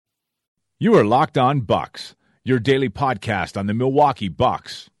You are Locked On Bucks, your daily podcast on the Milwaukee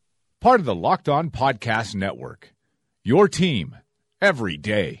Bucks. Part of the Locked On Podcast Network. Your team every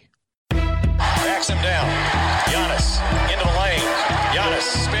day. Backs him down. Giannis into the lane. Giannis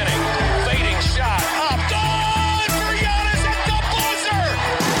spinning. Fading shot. Up. Good for Giannis at the buzzer.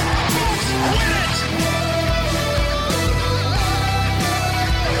 Bucks win it.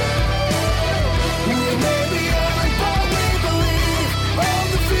 We may be young, but we believe on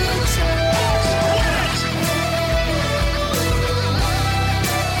the future. Bucks win it.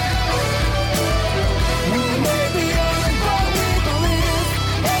 We may be young, but we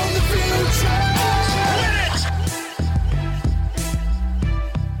believe on the future.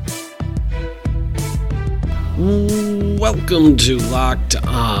 Welcome to Locked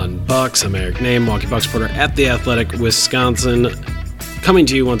On Bucks. I'm Eric Name, Milwaukee Bucks reporter at The Athletic, Wisconsin, coming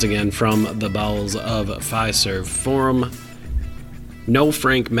to you once again from the bowels of Fiserv Forum. No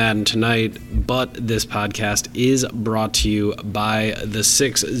Frank Madden tonight, but this podcast is brought to you by the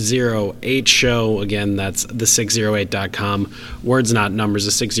 608 Show. Again, that's the608.com. Words, not numbers,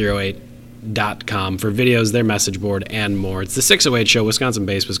 the 608.com for videos, their message board, and more. It's the 608 Show,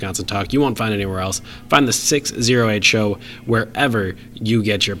 Wisconsin-based Wisconsin talk you won't find anywhere else. Find the 608 Show wherever you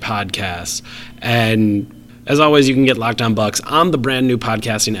get your podcasts. And as always, you can get Locked On Bucks on the brand new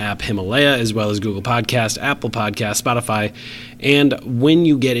podcasting app Himalaya, as well as Google Podcast, Apple Podcast, Spotify, and when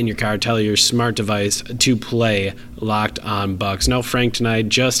you get in your car, tell your smart device to play Locked On Bucks. No Frank tonight,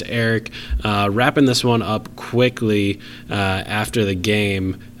 just Eric. Wrapping this one up quickly after the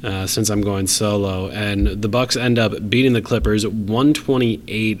game, since I'm going solo, and the Bucks end up beating the Clippers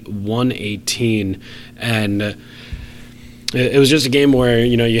 128-118, and it was just a game where,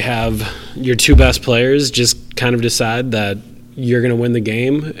 you know, you have your two best players just kind of decide that you're going to win the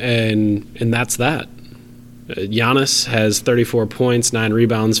game, and that's that. Giannis has 34 points, 9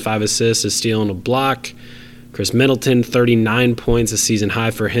 rebounds, 5 assists, a steal, and a block. Chris Middleton, 39 points, a season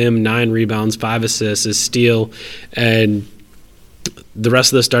high for him, 9 rebounds, 5 assists, a steal, and the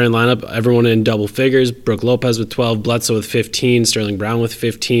rest of the starting lineup, everyone in double figures. Brook Lopez with 12, Bledsoe with 15, Sterling Brown with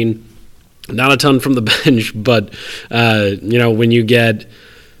 15. Not a ton from the bench, but when you get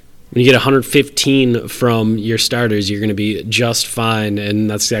 115 from your starters, you're going to be just fine, and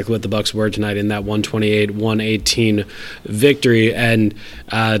that's exactly what the Bucks were tonight in that 128-118 victory. And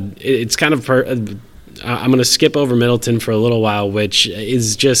it's kind of I'm going to skip over Middleton for a little while, which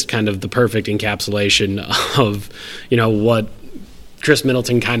is just kind of the perfect encapsulation of, what Chris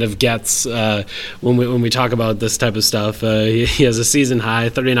Middleton kind of gets when we talk about this type of stuff. He has a season high,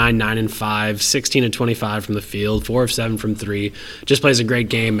 39, 9 and 5, 16 and 25 from the field, 4 of 7 from 3. Just plays a great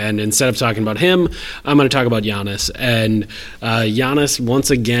game. And instead of talking about him, I'm going to talk about Giannis. And Giannis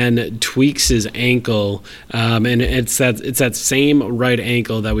once again tweaks his ankle, and it's that same right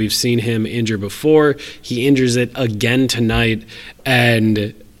ankle that we've seen him injure before. He injures it again tonight,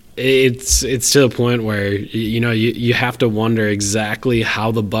 and it's to the point where you have to wonder exactly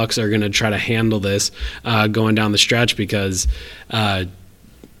how the Bucks are going to try to handle this going down the stretch, because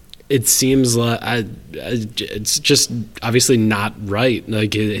it seems like it's just obviously not right.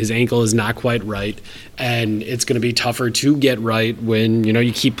 Like, his ankle is not quite right, and it's going to be tougher to get right when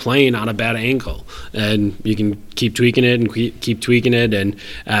you keep playing on a bad ankle, and you can keep tweaking it and keep tweaking it, and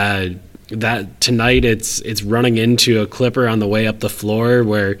that tonight it's running into a Clipper on the way up the floor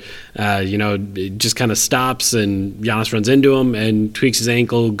where it just kind of stops, and Giannis runs into him and tweaks his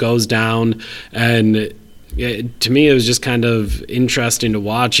ankle, goes down, and to me it was just kind of interesting to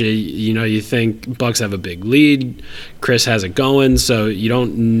watch it. You think Bucks have a big lead, Chris has it going, so you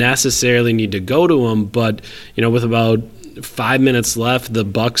don't necessarily need to go to him, but with about 5 minutes left, the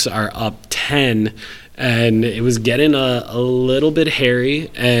Bucks are up 10. And it was getting a little bit hairy,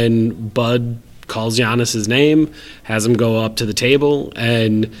 and Bud calls Giannis' name, has him go up to the table,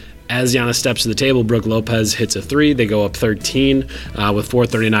 and as Giannis steps to the table, Brook Lopez hits a 3. They go up 13 with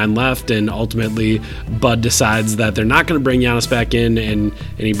 4:39 left, and ultimately Bud decides that they're not going to bring Giannis back in, and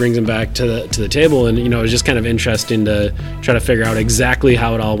he brings him back to the table. And it was just kind of interesting to try to figure out exactly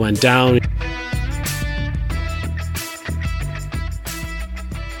how it all went down.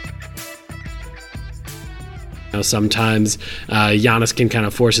 Sometimes Giannis can kind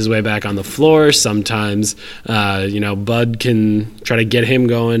of force his way back on the floor. Sometimes, Bud can try to get him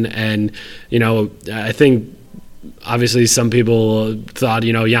going. And, I think obviously some people thought,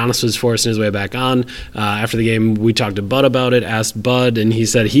 Giannis was forcing his way back on. After the game, we talked to Bud about it, asked Bud, and he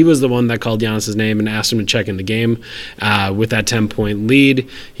said he was the one that called Giannis' name and asked him to check in the game. With that 10-point lead,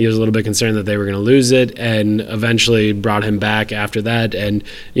 he was a little bit concerned that they were going to lose it, and eventually brought him back after that. And,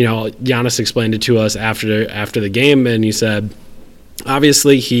 Giannis explained it to us after the game, and he said,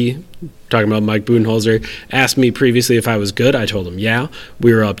 Obviously, talking about Mike Budenholzer, asked me previously if I was good. I told him, yeah.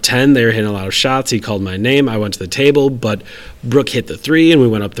 We were up 10. They were hitting a lot of shots. He called my name. I went to the table, but Brooke hit the 3, and we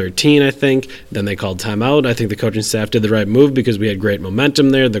went up 13, I think. Then they called timeout. I think the coaching staff did the right move because we had great momentum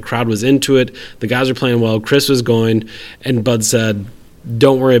there. The crowd was into it. The guys were playing well. Chris was going, and Bud said,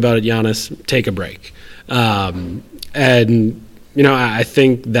 don't worry about it, Giannis. Take a break. And I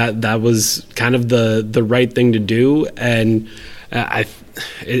think that was kind of the right thing to do, and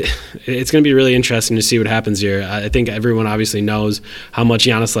it's going to be really interesting to see what happens here. I think everyone obviously knows how much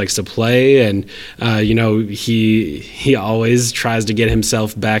Giannis likes to play, and he always tries to get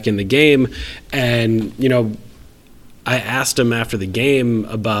himself back in the game. And I asked him after the game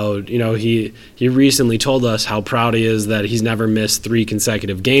about, he recently told us how proud he is that he's never missed 3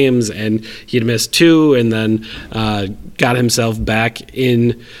 consecutive games, and he'd missed 2, and then got himself back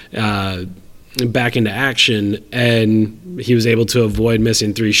into action, and he was able to avoid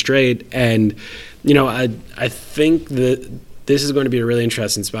missing 3 straight. And I think that this is going to be a really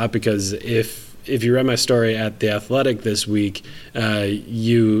interesting spot, because if you read my story at The Athletic this week,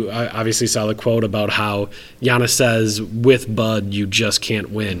 you obviously saw the quote about how Giannis says, with Bud, you just can't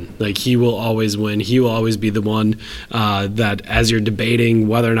win. Like, he will always win. He will always be the one that, as you're debating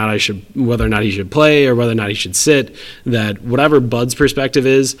whether or not he should play or whether or not he should sit, that whatever Bud's perspective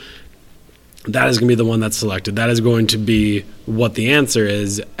is, that is going to be the one that's selected. That is going to be what the answer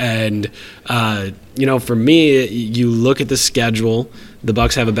is. And, for me, you look at the schedule. The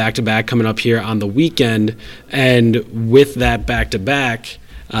Bucks have a back-to-back coming up here on the weekend. And with that back-to-back,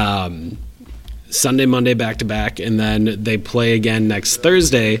 Sunday, Monday back-to-back, and then they play again next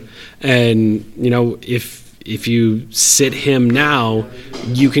Thursday. And, if you sit him now,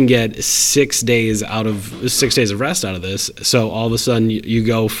 you can get 6 days of rest out of this. So all of a sudden you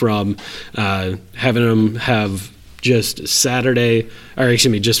go from having him have just Friday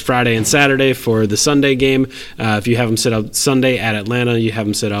and Saturday for the Sunday game. If you have him sit out Sunday at Atlanta, you have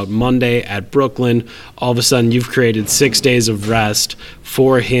him sit out Monday at Brooklyn. All of a sudden you've created 6 days of rest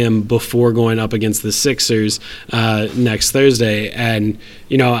for him before going up against the Sixers next Thursday. And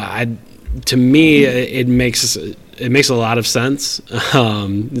to me, it makes a lot of sense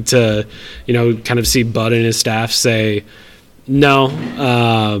to kind of see Bud and his staff say, no,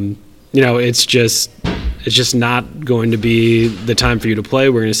 it's just not going to be the time for you to play.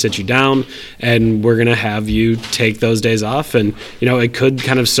 We're going to sit you down, and we're going to have you take those days off. And it could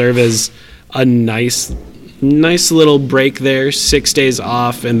kind of serve as a nice little break there, 6 days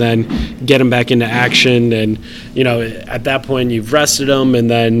off, and then get them back into action. And, at that point you've rested them, and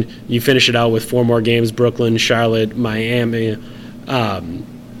then you finish it out with 4 more games: Brooklyn, Charlotte, Miami. I'm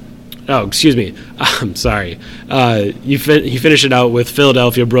sorry. You finish it out with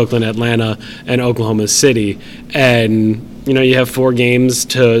Philadelphia, Brooklyn, Atlanta, and Oklahoma City. And, you have 4 games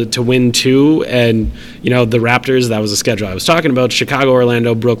to win 2. And, the Raptors, that was the schedule I was talking about: Chicago,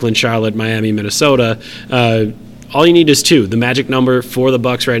 Orlando, Brooklyn, Charlotte, Miami, Minnesota. All you need is 2. The magic number for the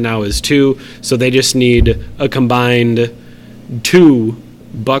Bucks right now is 2. So they just need a combined 2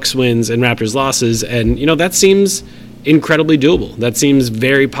 Bucks wins and Raptors losses. And, that seems incredibly doable. That seems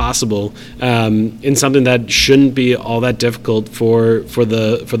very possible, in something that shouldn't be all that difficult for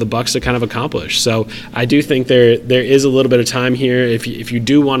the Bucks to kind of accomplish. So I do think there is a little bit of time here. If you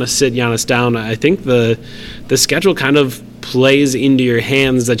do want to sit Giannis down, I think the schedule kind of plays into your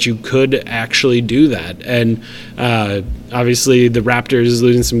hands that you could actually do that. And obviously the Raptors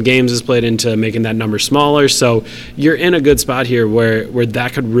losing some games has played into making that number smaller. So you're in a good spot here where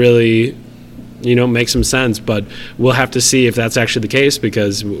that could really make some sense. But we'll have to see if that's actually the case,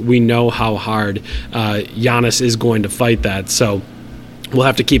 because we know how hard Giannis is going to fight that. So we'll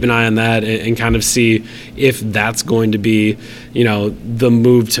have to keep an eye on that and kind of see if that's going to be, the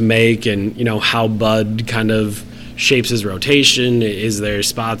move to make, and, how Bud kind of shapes his rotation. Is there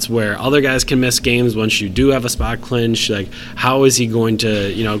spots where other guys can miss games once you do have a spot clinch? Like, how is he going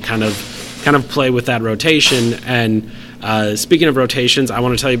to, kind of play with that rotation? And speaking of rotations, I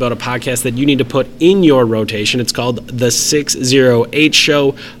want to tell you about a podcast that you need to put in your rotation. It's called The 608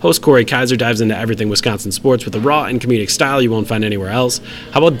 Show. Host Corey Kaiser dives into everything Wisconsin sports with a raw and comedic style you won't find anywhere else.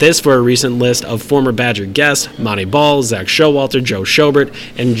 How about this for a recent list of former Badger guests: Monty Ball, Zach Showalter, Joe Schobert,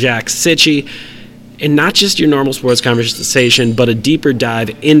 and Jack Sitchy. And not just your normal sports conversation, but a deeper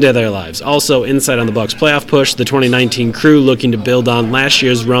dive into their lives. Also, insight on the Bucks playoff push, the 2019 crew looking to build on last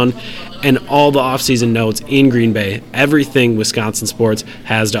year's run, and all the off-season notes in Green Bay. Everything Wisconsin sports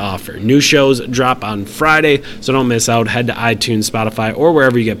has to offer. New shows drop on Friday, so don't miss out. Head to iTunes, Spotify, or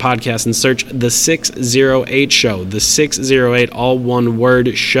wherever you get podcasts and search The 608 Show. The 608, all one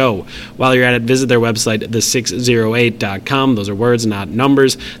word, show. While you're at it, visit their website, the608.com. Those are words, not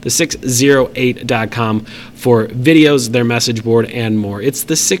numbers. The608.com for videos, their message board, and more. It's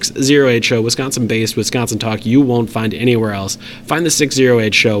The 608 Show, Wisconsin-based, Wisconsin talk you won't find anywhere else. Find The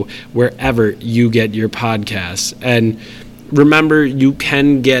 608 Show wherever you get your podcasts. And remember, you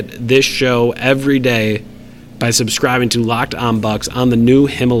can get this show every day by subscribing to Locked On Bucks on the new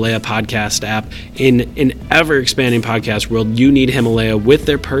Himalaya podcast app. In an ever-expanding podcast world, you need Himalaya with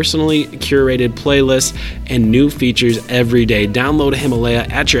their personally curated playlists and new features every day. Download Himalaya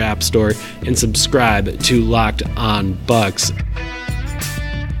at your app store and subscribe to Locked On Bucks.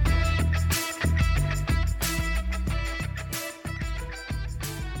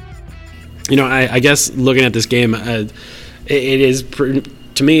 You know, I guess looking at this game, it is,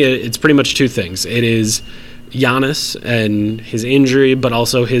 to me, it's pretty much two things. It is Giannis and his injury, but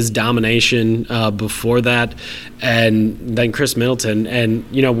also his domination before that, and then Chris Middleton. And,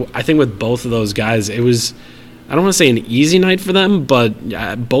 you know, I think with both of those guys, it was, I don't want to say an easy night for them,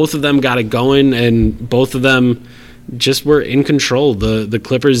 but both of them got it going, and both of them just were in control. The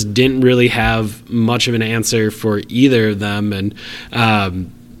Clippers didn't really have much of an answer for either of them, and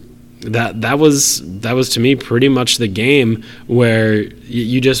that was to me pretty much the game where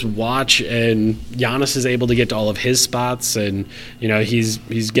you just watch, and Giannis is able to get to all of his spots, and you know he's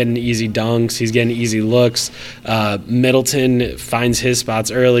getting easy dunks, he's getting easy looks. Middleton finds his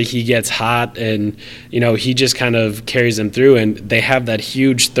spots early, he gets hot, and you know he just kind of carries them through, and they have that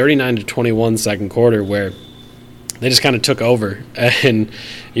huge 39-21 second quarter where they just kind of took over, and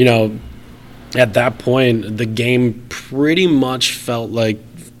you know at that point the game pretty much felt like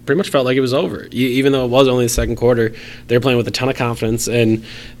it was over. Even though it was only the second quarter, they were playing with a ton of confidence, and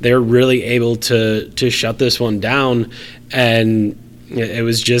they were really able to shut this one down. And it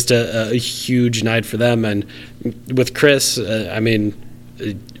was just a huge night for them. And with Chris, I mean,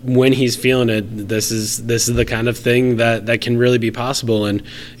 when he's feeling it, this is the kind of thing that can really be possible. And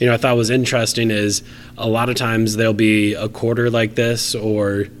you know, I thought was interesting is a lot of times there'll be a quarter like this,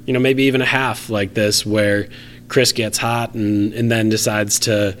 or you know, maybe even a half like this, where Chris gets hot and then decides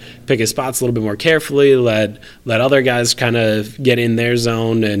to pick his spots a little bit more carefully, let other guys kind of get in their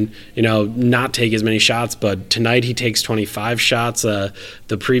zone and, you know, not take as many shots. But tonight he takes 25 shots. The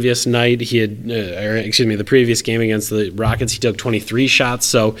previous night the previous game against the Rockets, he took 23 shots.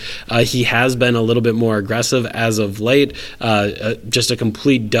 So he has been a little bit more aggressive as of late. Just a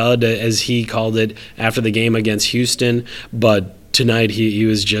complete dud, as he called it, after the game against Houston. But tonight he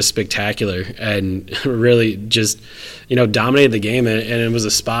was just spectacular and really just, you know, dominated the game. And it was a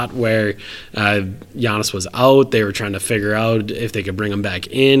spot where Giannis was out. They were trying to figure out if they could bring him back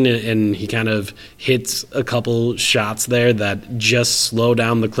in, and he kind of hits a couple shots there that just slow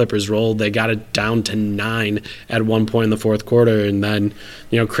down the Clippers' roll. They got it down to 9 at one point in the fourth quarter, and then,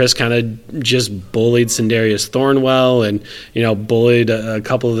 you know, Chris kind of just bullied Sindarius Thornwell and, you know, bullied a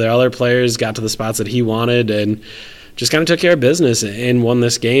couple of their other players, got to the spots that he wanted, and just kind of took care of business and won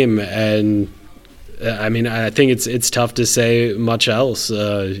this game. And I mean, I think it's tough to say much else.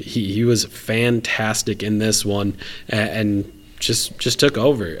 He was fantastic in this one, and just took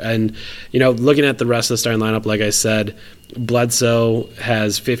over. And you know, looking at the rest of the starting lineup, like I said, Bledsoe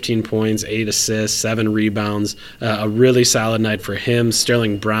has 15 points, 8 assists, 7 rebounds, a really solid night for him.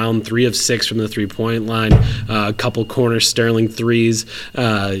 Sterling Brown, 3 of 6 from the three-point line, a couple corner Sterling threes.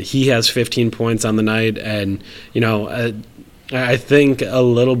 He has 15 points on the night, and you know, I think a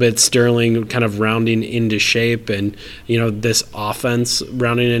little bit Sterling kind of rounding into shape, and you know, this offense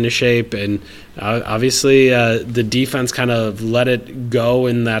rounding into shape, and obviously the defense kind of let it go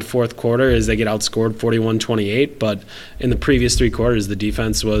in that fourth quarter as they get outscored 41-28. But in the previous 3 quarters, the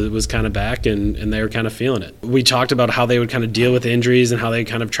defense was kind of back, and they were kind of feeling it. We talked about how they would kind of deal with injuries and how they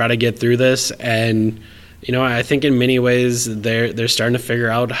kind of try to get through this, and you know, I think in many ways they're starting to figure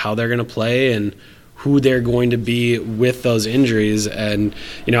out how they're going to play and who they're going to be with those injuries. And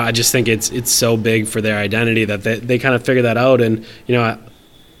you know, I just think it's so big for their identity that they kind of figure that out. And you know,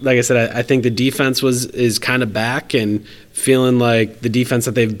 like I said, I think the defense is kind of back, and feeling like the defense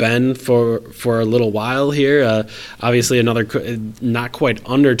that they've been for a little while here. Obviously, another not quite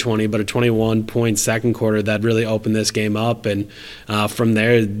under 20, but a 21-point second quarter that really opened this game up. And from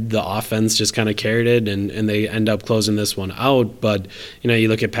there, the offense just kind of carried it, and they end up closing this one out. But, you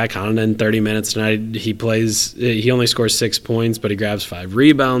look at Pat Connaughton, 30 minutes tonight. He only scores 6 points, but he grabs 5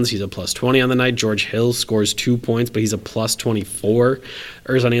 rebounds. He's a plus 20 on the night. George Hill scores 2 points, but he's a plus 24.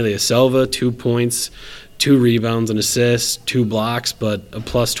 Erzan Ilyasova, 2 points. 2 rebounds, an assist, 2 blocks, but a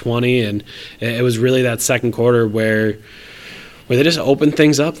plus 20. And it was really that second quarter where they just opened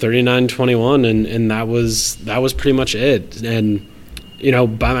things up, 39-21, and that was pretty much it. And,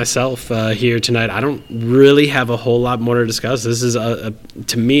 by myself here tonight, I don't really have a whole lot more to discuss. This is,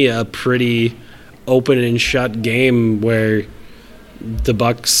 to me, a pretty open and shut game where the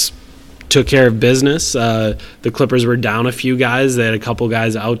Bucks took care of business. The Clippers were down a few guys. They had a couple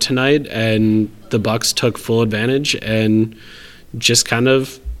guys out tonight, and the Bucks took full advantage and just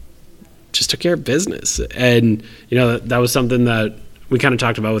took care of business. And, that was something that we kind of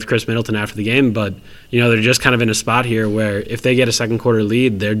talked about with Chris Middleton after the game, but, they're just kind of in a spot here where if they get a second quarter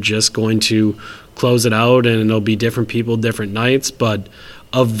lead, they're just going to close it out, and it'll be different people, different nights, but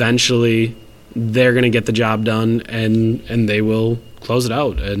eventually they're going to get the job done, and they will close it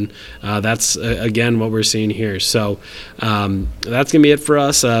out. And that's, again, what we're seeing here. So that's going to be it for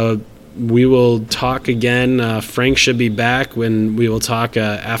us. We will talk again. Frank should be back when we will talk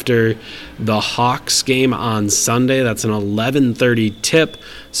after the Hawks game on Sunday. That's an 11:30 tip,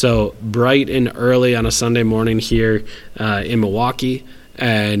 so bright and early on a Sunday morning here in Milwaukee.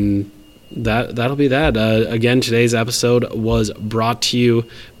 And that'll be that. Again, today's episode was brought to you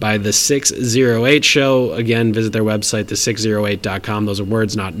by the 608 Show. Again, visit their website, the608.com. Those are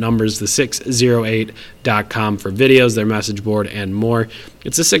words, not numbers. The608.com for videos, their message board, and more.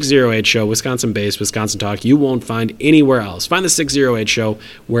 It's the 608 Show, Wisconsin-based, Wisconsin talk you won't find anywhere else. Find the 608 Show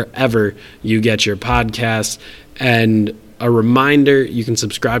wherever you get your podcasts. And a reminder, you can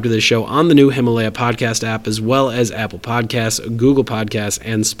subscribe to this show on the new Himalaya podcast app, as well as Apple Podcasts, Google Podcasts,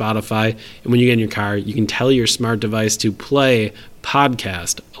 and Spotify. And when you get in your car, you can tell your smart device to play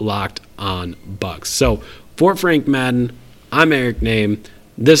podcast Locked On Bucks. So for Frank Madden, I'm Eric Name.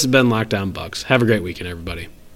 This has been Locked On Bucks. Have a great weekend, everybody.